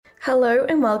Hello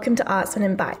and welcome to Artsman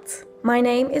in Bites. My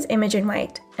name is Imogen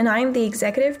Waite and I am the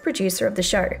executive producer of the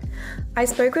show. I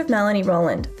spoke with Melanie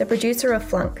Rowland, the producer of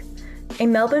Flunk, a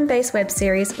Melbourne-based web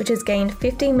series which has gained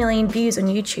 15 million views on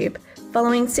YouTube,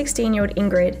 following 16-year-old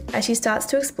Ingrid as she starts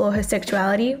to explore her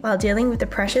sexuality while dealing with the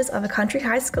pressures of a country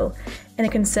high school and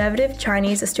a conservative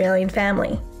Chinese-Australian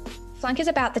family. Flunk is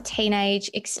about the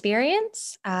teenage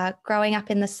experience, growing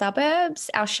up in the suburbs.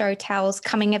 Our show tells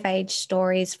coming-of-age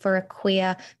stories for a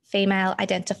queer female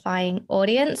identifying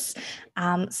audience.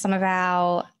 Some of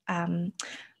our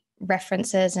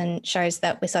references and shows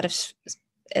that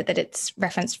that it's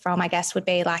referenced from, I guess, would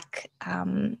be like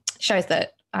shows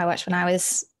that I watched when I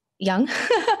was young.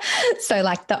 So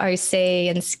like The OC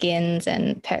and Skins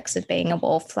and Perks of Being a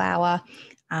Wallflower,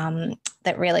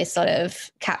 that really sort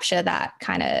of capture that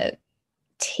kind of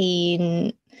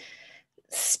teen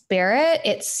spirit.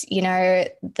 It's,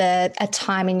 a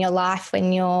time in your life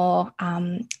when you're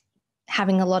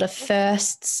having a lot of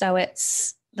firsts. So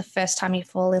it's the first time you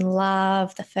fall in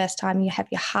love, the first time you have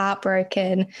your heart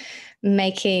broken,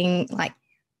 making like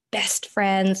best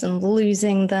friends and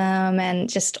losing them, and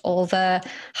just all the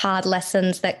hard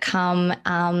lessons that come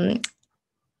on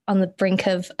the brink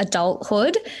of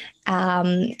adulthood.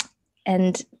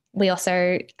 And we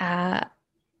also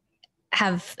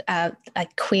have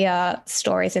queer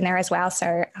stories in there as well.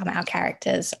 So our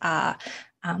characters are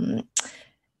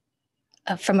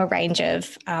from a range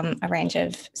of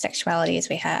sexualities.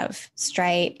 We have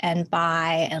straight and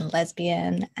bi and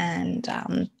lesbian and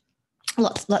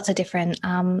lots of different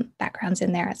backgrounds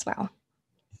in there as well.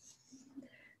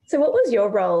 So what was your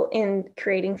role in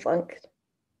creating Flunk?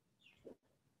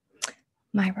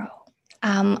 My role.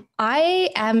 I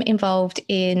am involved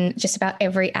in just about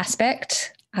every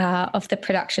aspect of the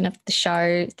production of the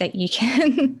show that you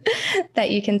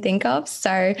can think of.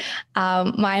 So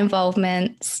my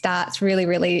involvement starts really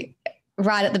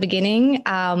right at the beginning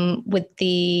with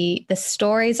the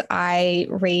stories. I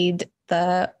read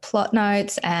the plot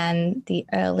notes and the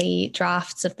early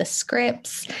drafts of the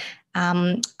scripts.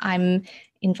 I'm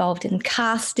involved in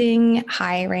casting,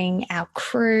 hiring our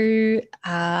crew.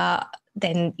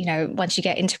 Then, once you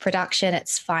get into production,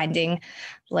 it's finding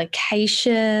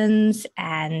locations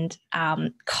and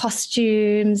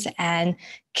costumes and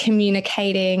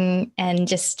communicating and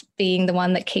just being the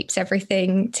one that keeps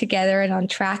everything together and on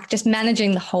track, just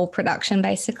managing the whole production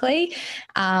basically.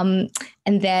 And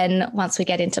then once we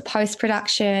get into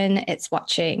post-production, it's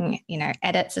watching,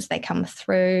 edits as they come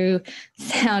through,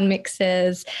 sound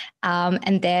mixes.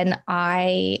 And then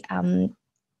I am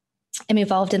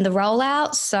involved in the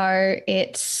rollout. So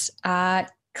it's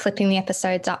clipping the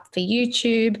episodes up for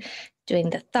YouTube, doing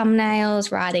the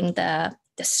thumbnails, writing the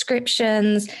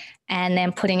descriptions, and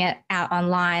then putting it out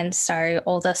online. So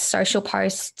all the social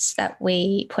posts that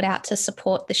we put out to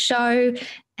support the show,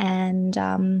 and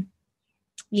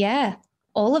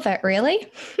all of it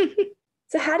really.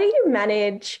 So how do you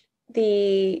manage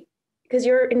because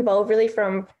you're involved really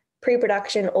from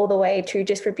pre-production all the way to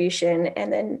distribution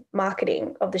and then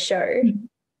marketing of the show. Mm-hmm.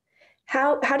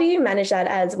 How do you manage that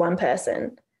as one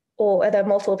person? Or are there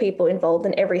multiple people involved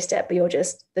in every step, but you're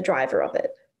just the driver of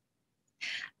it?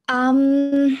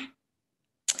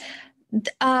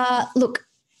 Look,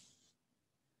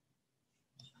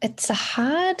 it's a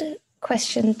hard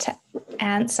question to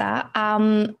answer.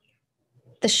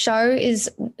 The show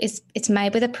it's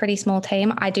made with a pretty small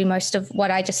team. I do most of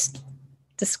what I just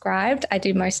described. I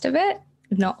do most of it,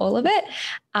 not all of it.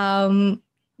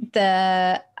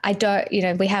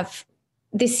 We have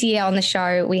this year on the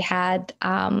show, we had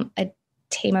a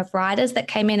team of writers that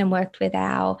came in and worked with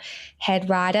our head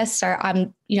writer. So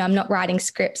I'm not writing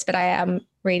scripts, but I am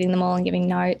reading them all and giving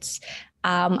notes.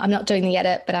 I'm not doing the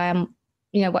edit, but I am,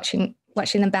 watching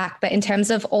them back. But in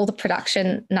terms of all the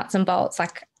production nuts and bolts,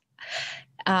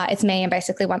 it's me and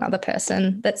basically one other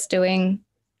person that's doing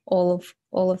all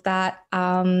of that.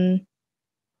 How do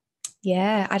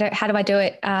I do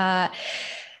it?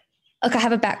 Look, I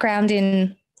have a background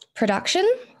in production.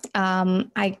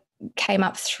 I came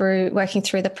up through working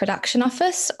through the production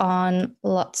office on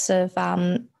lots of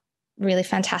really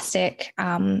fantastic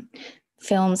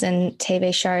films and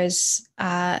TV shows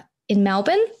in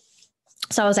Melbourne.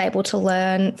 So I was able to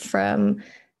learn from,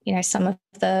 some of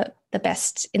the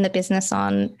best in the business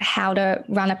on how to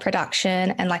run a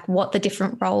production and what the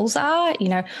different roles are,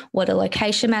 what a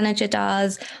location manager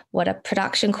does, what a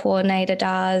production coordinator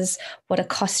does, what a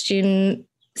costume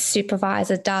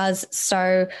supervisor does.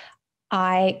 So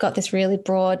I got this really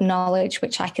broad knowledge,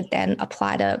 which I could then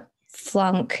apply to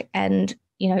Flunk and,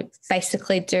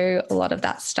 basically do a lot of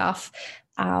that stuff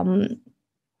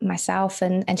myself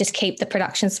and just keep the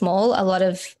production small. A lot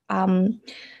of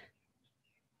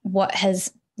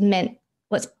what's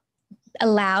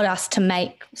allowed us to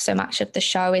make so much of the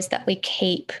show is that we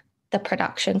keep the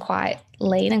production quite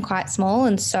lean and quite small,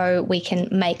 and so we can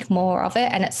make more of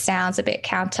it. And it sounds a bit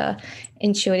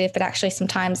counterintuitive, but actually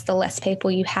sometimes the less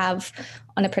people you have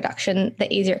on a production,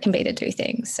 the easier it can be to do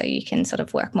things. So you can sort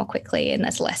of work more quickly, and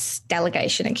there's less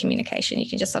delegation and communication. You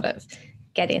can just sort of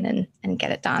get in and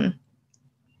get it done.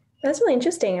 That's really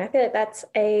interesting. I feel like that's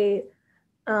a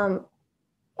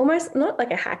almost not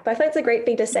like a hack, but I feel like it's a great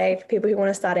thing to say for people who want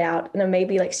to start out and are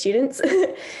maybe like students.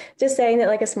 Just saying that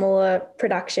like a smaller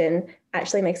production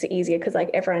actually makes it easier because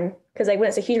like when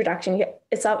it's a huge production,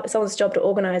 it's someone's job to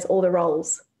organize all the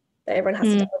roles that everyone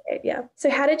has to delegate. Yeah.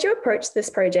 So how did you approach this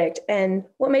project, and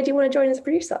what made you want to join as a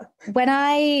producer? When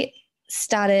I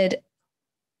started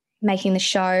making the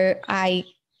show, I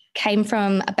came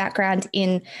from a background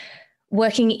in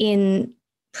working in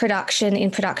production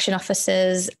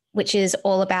offices, which is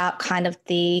all about kind of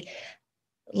the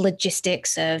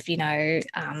logistics of,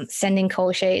 sending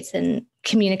call sheets and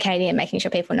communicating and making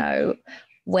sure people know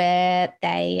where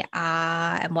they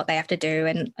are and what they have to do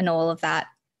and all of that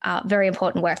very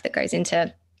important work that goes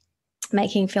into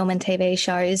making film and TV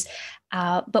shows.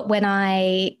 But when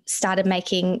I started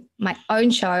making my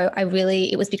own show,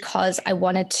 it was because I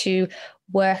wanted to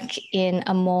work in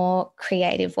a more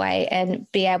creative way and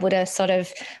be able to sort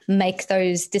of make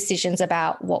those decisions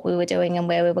about what we were doing and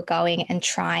where we were going, and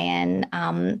try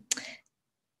and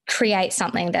create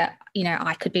something that,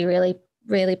 I could be really,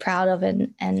 really proud of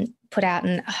and put out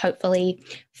and hopefully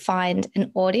find an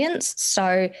audience.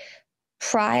 So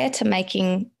prior to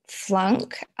making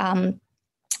Flunk,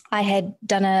 I had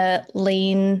done a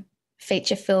lean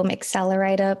feature film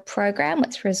accelerator program,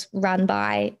 which was run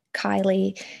by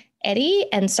Kylie Eddy.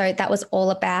 And so that was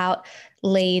all about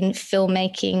lean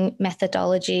filmmaking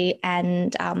methodology,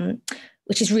 and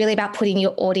which is really about putting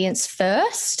your audience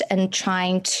first and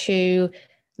trying to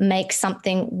make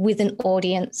something with an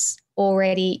audience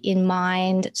already in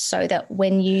mind, so that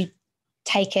when you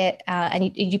take it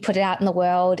and you put it out in the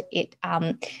world, it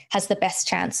has the best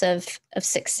chance of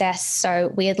success.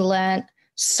 So we had learned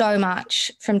so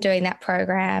much from doing that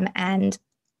program and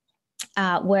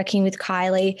working with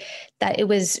Kylie, that it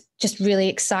was just really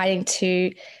exciting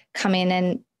to come in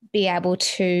and be able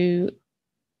to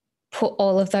put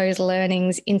all of those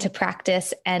learnings into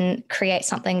practice and create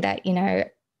something that,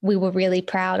 we were really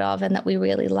proud of and that we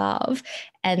really love,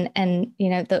 and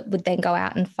that would then go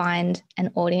out and find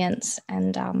an audience.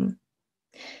 And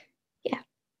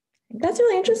That's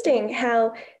really interesting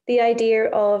how the idea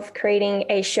of creating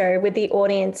a show with the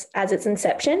audience as its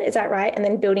inception, is that right? And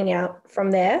then building out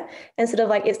from there, instead of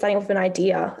like it's starting off with an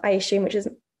idea, I assume, which is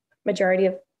majority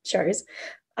of shows.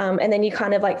 And then you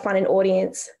kind of like find an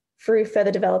audience through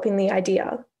further developing the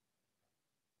idea.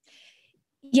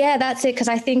 Yeah, that's it. Because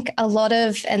I think a lot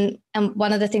of, and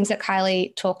one of the things that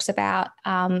Kylie talks about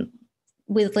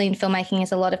with lean filmmaking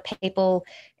is a lot of people,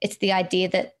 it's the idea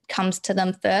that comes to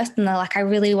them first, and they're like, I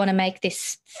really want to make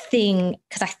this thing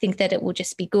because I think that it will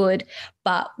just be good.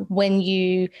 But when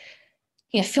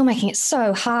filmmaking, it's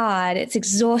so hard, it's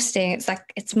exhausting,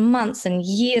 it's months and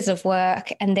years of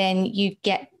work, and then you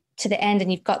get to the end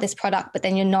and you've got this product, but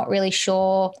then you're not really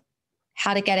sure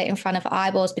how to get it in front of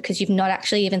eyeballs because you've not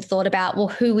actually even thought about, well,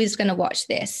 who is going to watch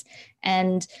this,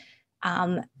 and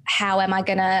how am I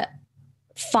going to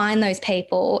find those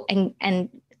people and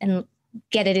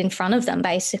get it in front of them,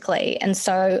 basically. And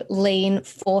so lean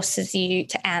forces you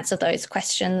to answer those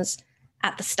questions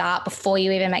at the start before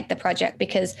you even make the project,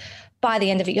 because by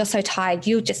the end of it, you're so tired,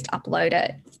 you'll just upload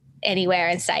it anywhere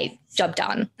and say, job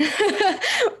done.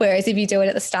 Whereas if you do it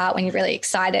at the start when you're really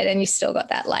excited and you still got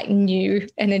that like new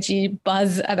energy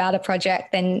buzz about a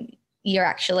project, then you're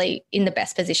actually in the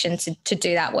best position to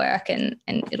do that work, and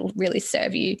it'll really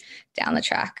serve you down the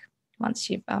track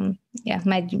once you've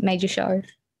made your show.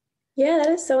 Yeah, that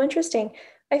is so interesting.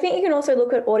 I think you can also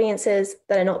look at audiences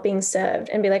that are not being served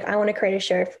and be like, I want to create a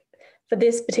show for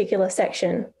this particular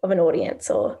section of an audience.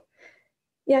 Or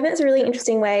I think it's a really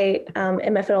interesting way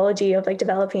and methodology of like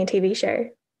developing a TV show.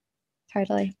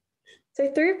 Totally. So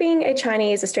through being a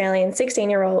Chinese Australian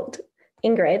 16-year-old,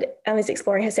 Ingrid is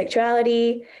exploring her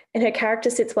sexuality, and her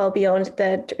character sits well beyond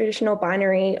the traditional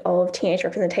binary of teenage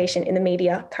representation in the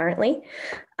media currently.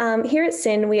 Here at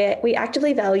SYN, we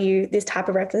actively value this type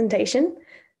of representation.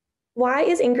 Why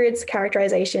is Ingrid's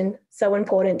characterization so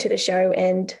important to the show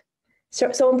and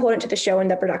so important to the show and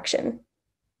the production?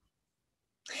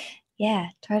 Yeah,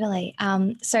 totally.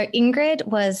 So Ingrid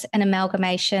was an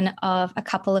amalgamation of a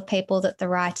couple of people that the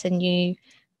writer knew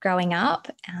growing up,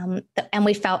 and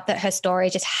we felt that her story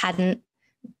just hadn't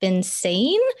been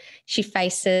seen. She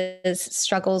faces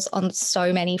struggles on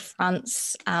so many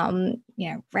fronts,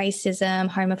 racism,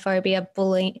 homophobia,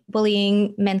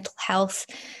 bullying, mental health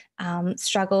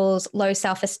struggles, low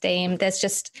self-esteem.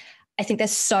 I think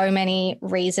there's so many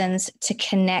reasons to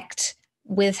connect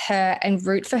with her and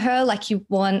root for her. Like, you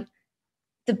want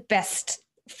the best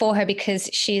for her because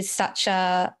she's such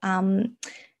a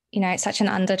such an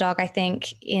underdog, I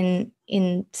think, in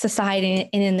society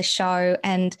and in the show.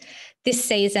 And this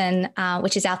season,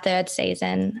 which is our third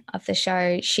season of the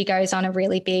show, she goes on a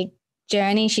really big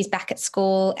journey. She's back at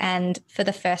school, and for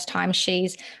the first time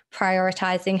she's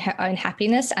prioritizing her own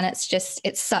happiness, and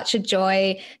it's such a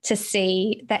joy to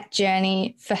see that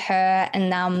journey for her.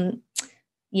 And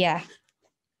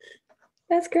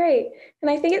that's great. And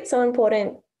I think it's so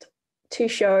important to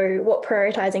show what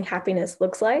prioritizing happiness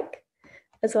looks like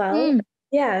as well.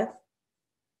 Yeah.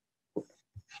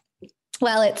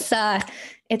 Well, it's at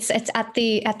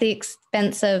the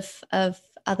expense of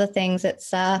other things.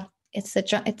 It's not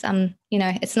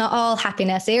all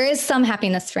happiness. There is some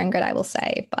happiness for Ingrid, I will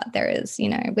say, but there is,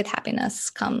 with happiness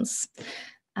comes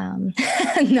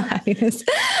no happiness.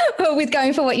 But with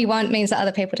going for what you want means that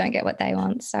other people don't get what they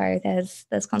want. So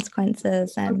there's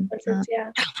consequences and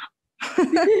yeah.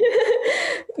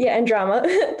 Yeah, and drama.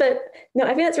 But no,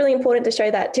 I think that's really important to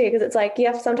show that too, because it's like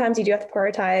sometimes you do have to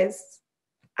prioritize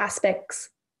aspects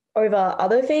over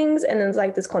other things, and then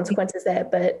there's consequences there.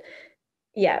 But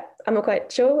yeah, I'm not quite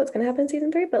sure what's going to happen in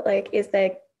season 3, but is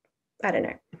there, I don't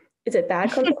know, is it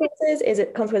bad consequences? Is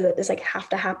it consequences that just have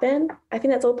to happen? I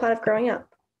think that's all part of growing up.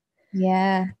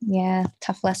 Yeah,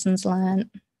 tough lessons learned.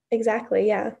 Exactly,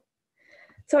 yeah.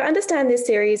 So I understand this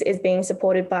series is being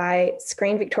supported by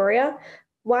Screen Victoria.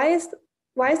 Why is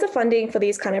the funding for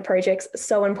these kind of projects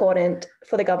so important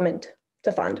for the government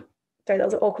to fund? Sorry, that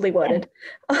was awkwardly worded.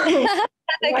 Okay.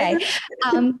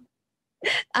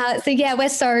 We're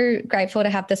so grateful to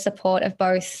have the support of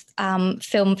both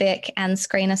Film Vic and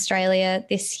Screen Australia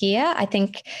this year. I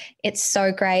think it's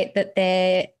so great that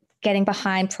they're getting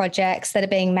behind projects that are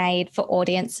being made for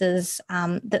audiences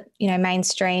that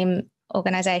mainstream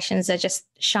organisations are just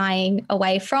shying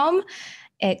away from.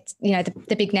 It,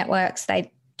 the big networks,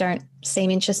 they don't seem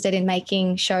interested in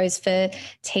making shows for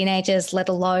teenagers, let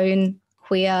alone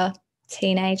queer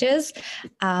teenagers.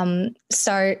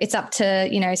 So it's up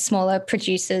to, smaller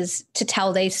producers to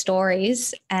tell these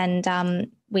stories, and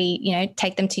we,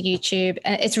 take them to YouTube.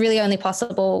 And it's really only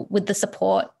possible with the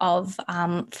support of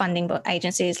funding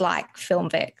agencies like Film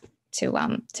Vic to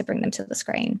bring them to the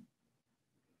screen.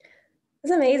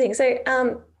 That's amazing. So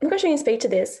I'm not sure you can speak to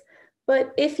this,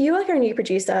 but if you are a new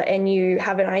producer and you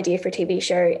have an idea for a TV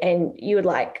show and you would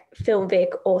like Film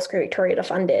Vic or Screen Victoria to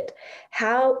fund it,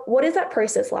 what is that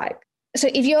process like? So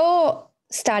if you're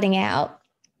starting out,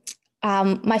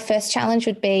 my first challenge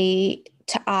would be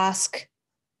to ask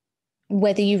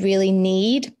whether you really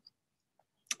need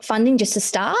funding just to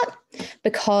start,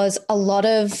 because a lot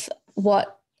of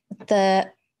what the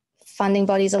funding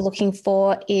bodies are looking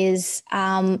for is,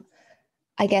 I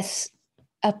guess,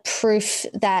 a proof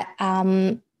of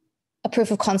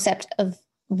concept of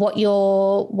what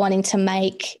you're wanting to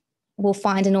make will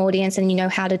find an audience, and you know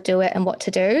how to do it and what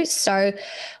to do. So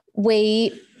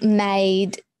when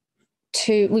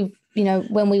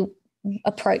we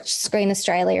approached Screen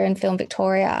Australia and Film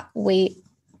Victoria, we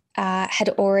had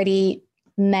already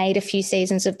made a few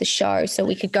seasons of the show, so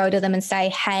we could go to them and say,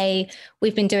 hey,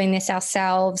 we've been doing this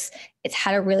ourselves. It's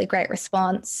had a really great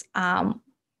response.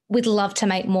 We'd love to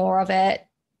make more of it.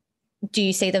 Do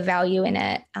you see the value in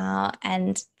it?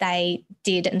 And they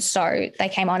did. And so they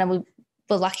came on, and we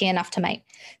were lucky enough to make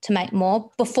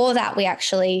more. Before that, we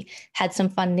actually had some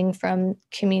funding from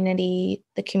the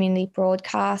Community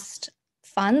Broadcast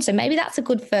Fund. So maybe that's a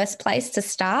good first place to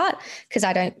start, because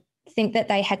I don't think that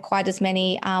they had quite as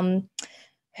many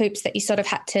hoops that you sort of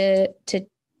had to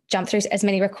jump through, as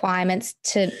many requirements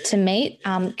to meet.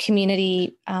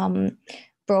 Community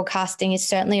broadcasting is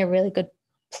certainly a really good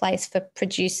place for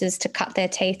producers to cut their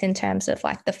teeth in terms of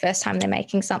the first time they're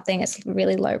making something. It's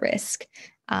really low risk,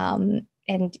 and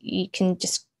you can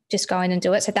just go in and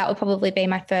do it. So that would probably be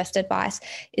my first advice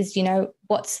is,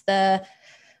 what's the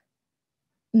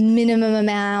minimum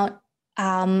amount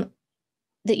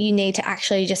that you need to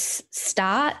actually just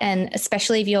start. And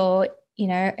especially if you're,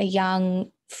 a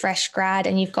young, fresh grad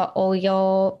and you've got all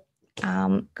your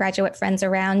graduate friends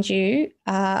around you,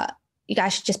 you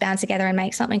guys should just band together and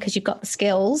make something, because you've got the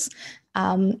skills.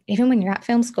 Even when you're at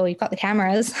film school, you've got the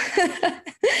cameras.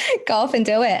 Go off and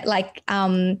do it.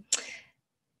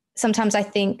 Sometimes I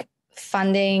think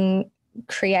funding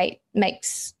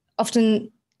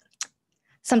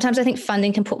sometimes I think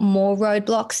funding can put more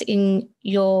roadblocks in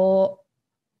your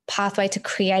pathway to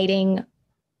creating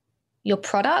your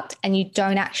product, and you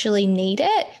don't actually need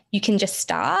it. You can just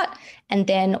start. And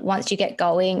then once you get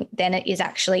going, then it is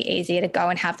actually easier to go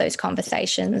and have those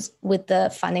conversations with the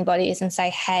funding bodies and say,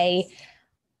 hey,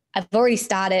 I've already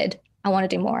started. I want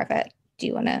to do more of it. Do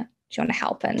you want to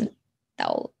help? And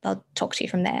they'll talk to you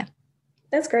from there.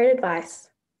 That's great advice.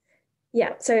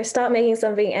 Yeah. So start making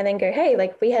something and then go, hey,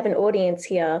 like we have an audience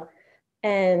here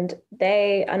and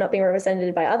they are not being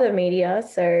represented by other media.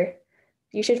 So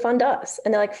you should fund us.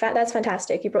 And they're like, that's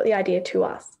fantastic. You brought the idea to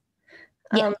us.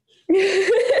 Yeah.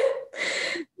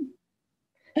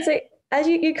 So as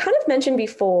you kind of mentioned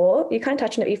before, you kind of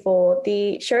touched on it before,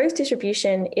 the show's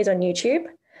distribution is on YouTube.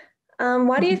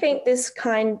 Why do you think this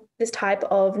type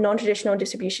of non-traditional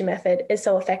distribution method is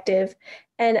so effective?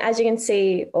 And as you can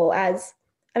see,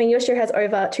 your show has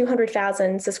over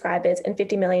 200,000 subscribers and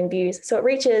 50 million views. So it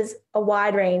reaches a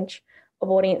wide range of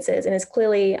audiences and is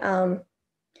clearly,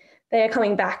 they are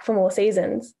coming back for more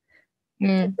seasons.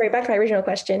 Right, back to my original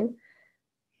question,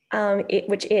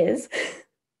 which is,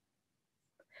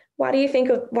 why do you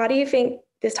think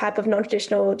this type of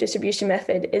non-traditional distribution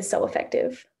method is so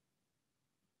effective?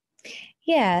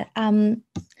 Yeah.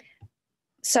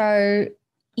 So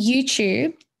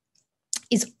YouTube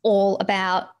is all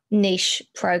about niche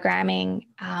programming.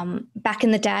 Back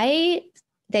in the day,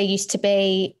 there used to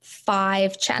be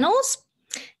 5 channels,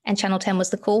 and Channel 10 was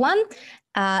the cool one.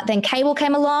 Then cable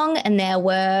came along, and there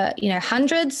were,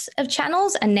 hundreds of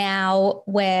channels. And now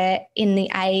we're in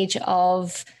the age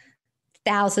of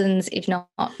thousands, if not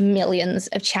millions,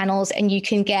 of channels, and you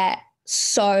can get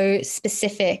so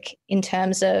specific in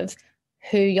terms of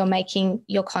who you're making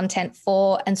your content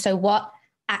for. And so what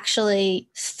actually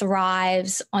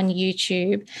thrives on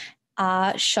YouTube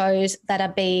are shows that are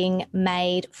being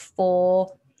made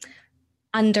for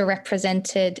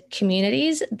underrepresented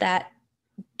communities that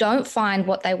don't find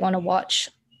what they want to watch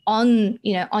on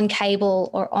cable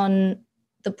or on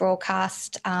the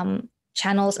broadcast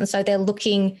channels. And so they're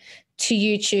looking to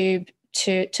YouTube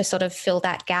to sort of fill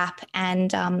that gap. And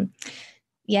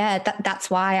that's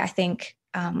why I think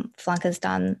Flunk has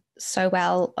done so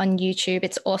well on YouTube.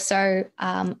 It's also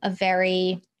a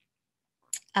very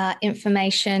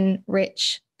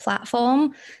information-rich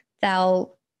platform.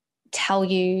 They'll tell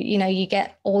you, you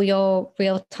get all your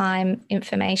real-time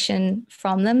information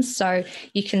from them. So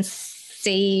you can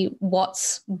see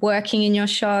what's working in your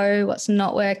show, what's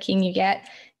not working. You get,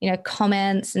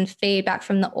 comments and feedback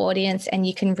from the audience, and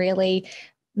you can really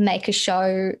make a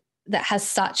show that has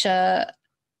such a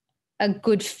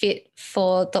good fit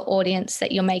for the audience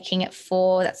that you're making it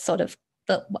for. That's sort of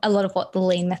a lot of what the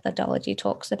lean methodology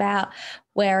talks about.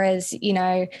 Whereas,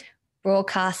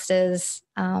 broadcasters,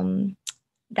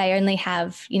 they only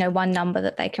have, one number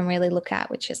that they can really look at,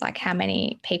 which is like how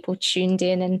many people tuned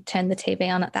in and turned the TV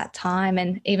on at that time.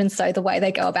 And even so, the way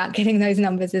they go about getting those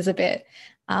numbers is a bit,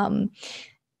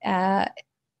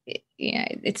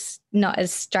 it's not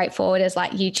as straightforward as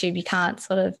like YouTube. You can't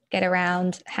sort of get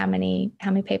around how many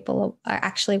people are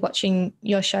actually watching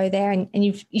your show there, and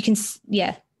you can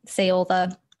see all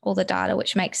the data,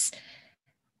 which makes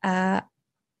a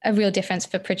real difference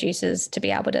for producers to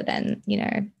be able to then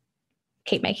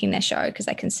keep making their show, because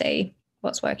they can see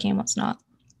what's working and what's not.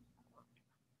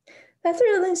 That's a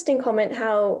really interesting comment,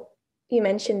 how you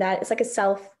mentioned that it's like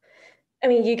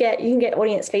you can get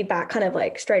audience feedback kind of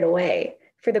like straight away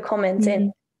through the comments.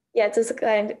 And it's just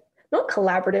kind of not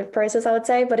collaborative process, I would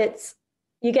say, but it's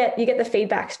you get the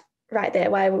feedback right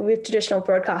there. While with traditional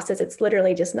broadcasters, it's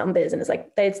literally just numbers, and it's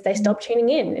like they stop tuning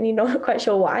in and you're not quite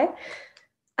sure why.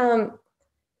 Our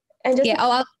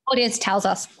audience tells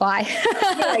us why.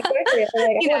 Yeah, exactly.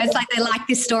 It's like they like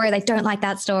this story, they don't like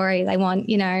that story. They want,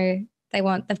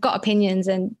 they've got opinions,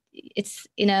 and it's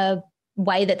in a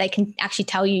way that they can actually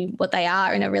tell you what they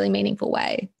are in a really meaningful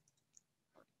way.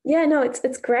 Yeah, no,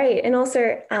 it's great. And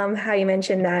also how you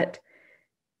mentioned that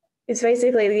it's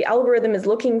basically the algorithm is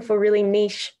looking for really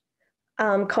niche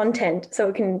content, so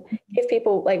it can give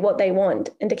people like what they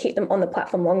want and to keep them on the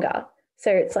platform longer.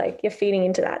 So it's like you're feeding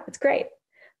into that. It's great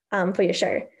for your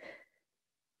show.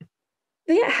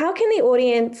 But yeah, how can the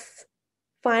audience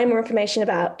find more information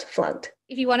about Flunked?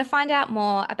 If you want to find out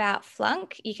more about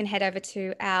Flunk, you can head over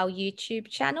to our YouTube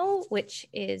channel, which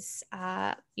is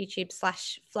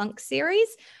YouTube/Flunk series.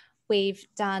 We've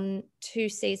done 2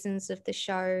 seasons of the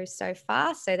show so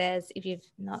far. So if you've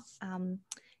not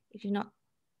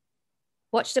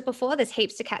watched it before, there's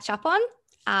heaps to catch up on.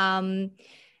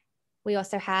 We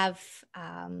also have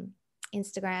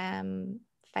Instagram,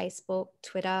 Facebook,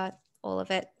 Twitter, all of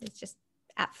it. It's just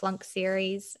 @Flunk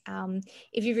Series.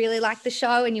 If you really like the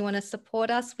show and you want to support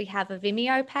us, we have a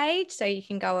Vimeo page, so you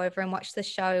can go over and watch the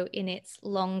show in its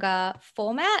longer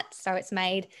format. So it's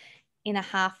made in a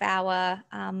half-hour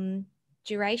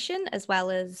duration, as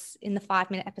well as in the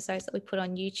 5-minute episodes that we put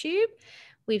on YouTube.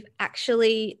 We've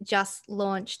actually just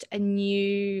launched a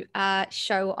new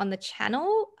show on the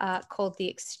channel called The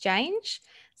Exchange.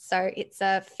 So it's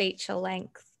a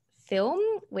feature-length film,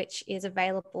 which is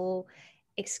available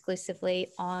exclusively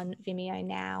on Vimeo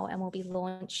now, and we'll be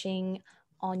launching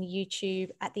on YouTube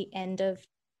at the end of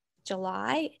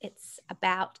July. It's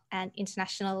about an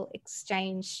international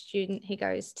exchange student who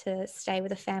goes to stay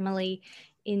with a family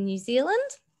in New Zealand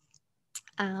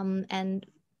and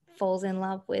falls in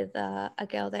love with a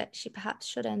girl that she perhaps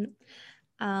shouldn't.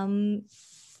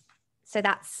 So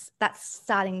that's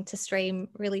starting to stream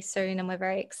really soon, and we're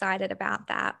very excited about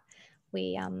that.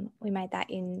 We made that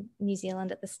in New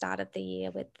Zealand at the start of the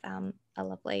year with a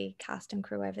lovely cast and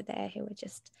crew over there who were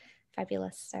just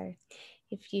fabulous. So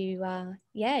if you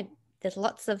there's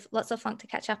lots of Flunk to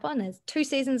catch up on. There's 2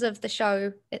 seasons of the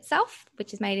show itself,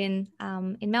 which is made in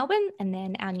Melbourne, and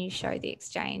then our new show, The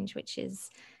Exchange, which is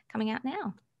coming out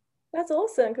now. That's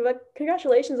awesome.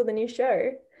 Congratulations on the new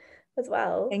show as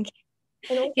well. Thank you.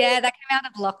 Yeah, that came out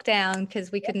of lockdown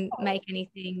because we couldn't make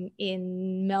anything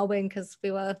in Melbourne because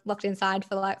we were locked inside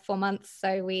for like 4 months.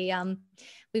 So we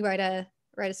wrote a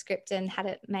script and had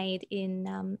it made in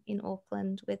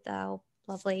Auckland with our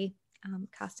lovely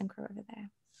cast and crew over there.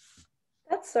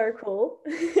 That's so cool.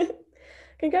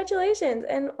 Congratulations.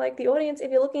 And like the audience,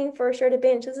 if you're looking for a show to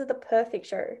binge, this is the perfect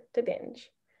show to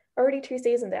binge. Already 2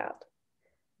 seasons out.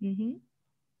 Mm-hmm.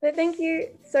 So thank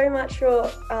you so much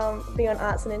for being on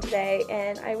Arts and In today,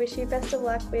 and I wish you best of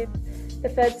luck with the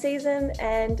 3rd season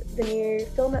and the new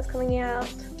film that's coming out.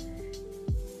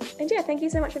 And yeah, thank you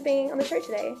so much for being on the show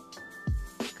today.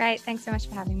 Great, thanks so much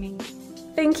for having me.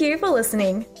 Thank you for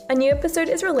listening. A new episode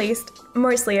is released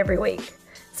mostly every week,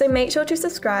 so make sure to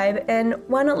subscribe, and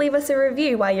why not leave us a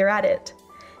review while you're at it.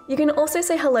 You can also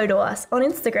say hello to us on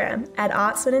Instagram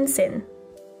 @ArtsWhenInSyn.